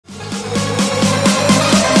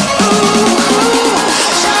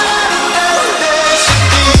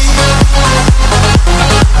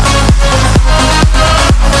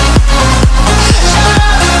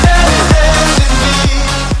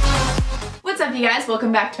What's up you guys?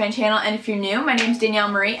 Welcome back to my channel, and if you're new, my name's Danielle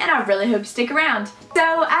Marie and I really hope you stick around.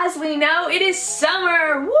 So as we know, it is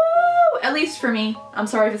summer! Woo! At least for me. I'm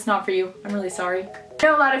sorry if it's not for you. I'm really sorry. I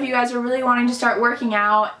know a lot of you guys are really wanting to start working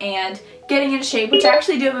out and getting in shape, which I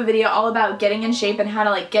actually do have a video all about getting in shape and how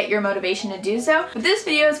to get your motivation to do so. But this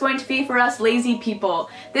video is going to be for us lazy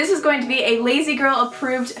people. This is going to be a Lazy Girl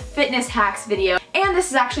approved fitness hacks video. And this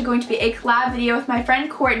is actually going to be a collab video with my friend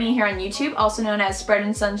Courtney here on YouTube, also known as Spread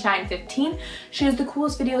and Sunshine 15. She has the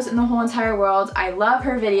coolest videos in the whole entire world. I love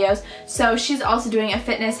her videos. So she's also doing a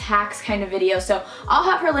fitness hacks kind of video. So I'll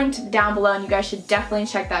have her linked down below and you guys should definitely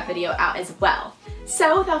check that video out as well.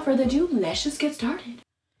 So without further ado, let's just get started.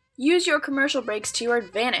 Use your commercial breaks to your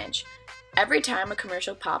advantage. Every time a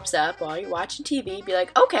commercial pops up while you're watching TV, be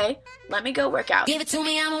like, okay, let me go work out. Give it to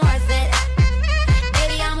me, I'm worth it.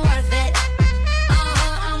 Baby, I'm worth it.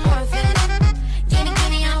 I'm worth it. Give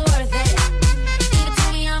me, I'm worth it. Give it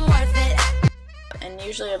to me, I'm worth it. And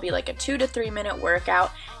usually it'll be like a 2 to 3 minute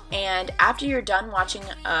workout. And after you're done watching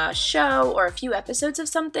a show or a few episodes of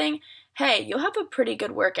something, hey, you'll have a pretty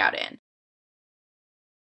good workout in.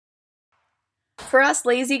 For us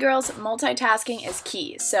lazy girls, multitasking is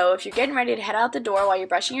key. So if you're getting ready to head out the door while you're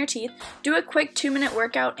brushing your teeth, do a quick 2-minute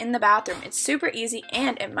workout in the bathroom. It's super easy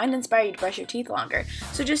and it might inspire you to brush your teeth longer.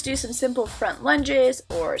 So just do some simple front lunges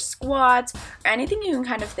or squats or anything you can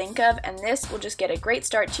kind of think of, and this will just get a great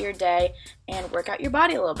start to your day and work out your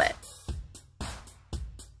body a little bit.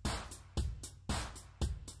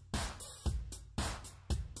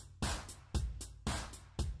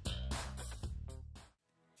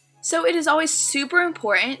 So it is always super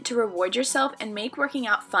important to reward yourself and make working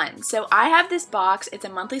out fun. So I have this box, it's a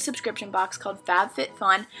monthly subscription box called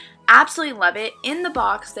FabFitFun. Absolutely love it. In the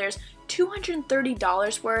box there's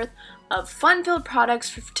 $230 worth of fun-filled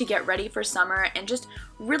products to get ready for summer and just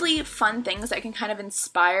really fun things that can kind of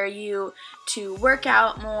inspire you to work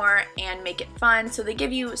out more and make it fun. So they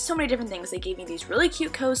give you so many different things. They gave me these really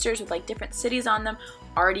cute coasters with different cities on them,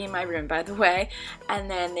 already in my room by the way, and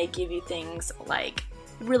then they give you things like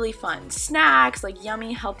really fun snacks,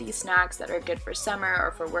 yummy healthy snacks that are good for summer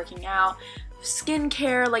or for working out,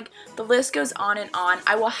 skincare, the list goes on and on.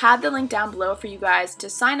 I will have the link down below for you guys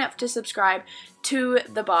to sign up to subscribe to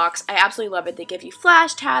the box. I absolutely love it. They give you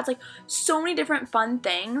flash tabs, so many different fun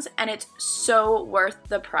things, and it's so worth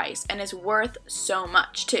the price and it's worth so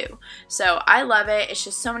much too. So I love it. It's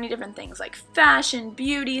just so many different things like fashion,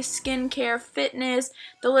 beauty, skincare, fitness,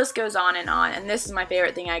 the list goes on, and this is my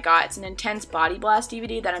favorite thing I got. It's an intense body blast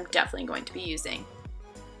DVD that I'm definitely going to be using.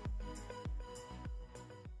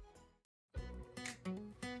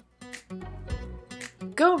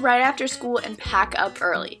 Go right after school and pack up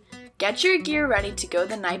early. Get your gear ready to go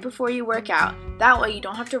the night before you work out. That way you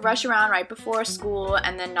don't have to rush around right before school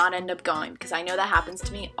and then not end up going, because I know that happens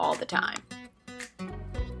to me all the time.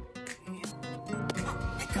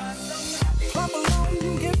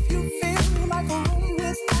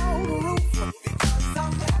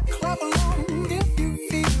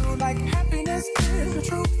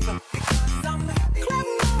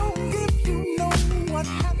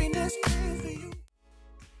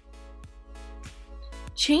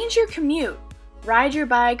 Change your commute. Ride your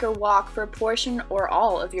bike or walk for a portion or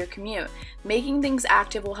all of your commute. Making things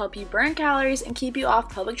active will help you burn calories and keep you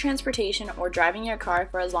off public transportation or driving your car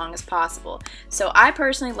for as long as possible. So I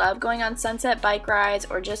personally love going on sunset bike rides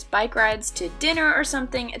or just bike rides to dinner or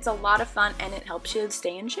something. It's a lot of fun and it helps you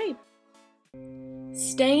stay in shape.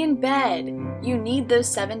 Stay in bed. You need those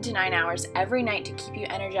 7 to 9 hours every night to keep you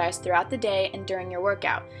energized throughout the day and during your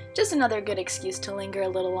workout. Just another good excuse to linger a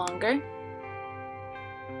little longer.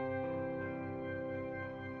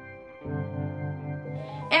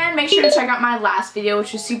 And make sure to check out my last video,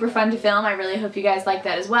 which was super fun to film. I really hope you guys like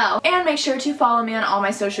that as well. And make sure to follow me on all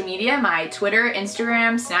my social media, my Twitter,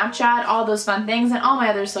 Instagram, Snapchat, all those fun things, and all my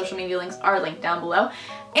other social media links are linked down below.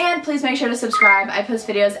 And please make sure to subscribe. I post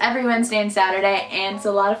videos every Wednesday and Saturday, and it's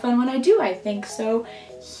a lot of fun when I do, I think. So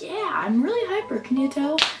yeah, I'm really hyper, can you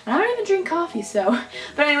tell? And I don't even drink coffee, so.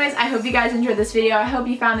 But anyways, I hope you guys enjoyed this video. I hope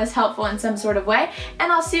you found this helpful in some sort of way, and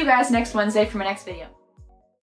I'll see you guys next Wednesday for my next video.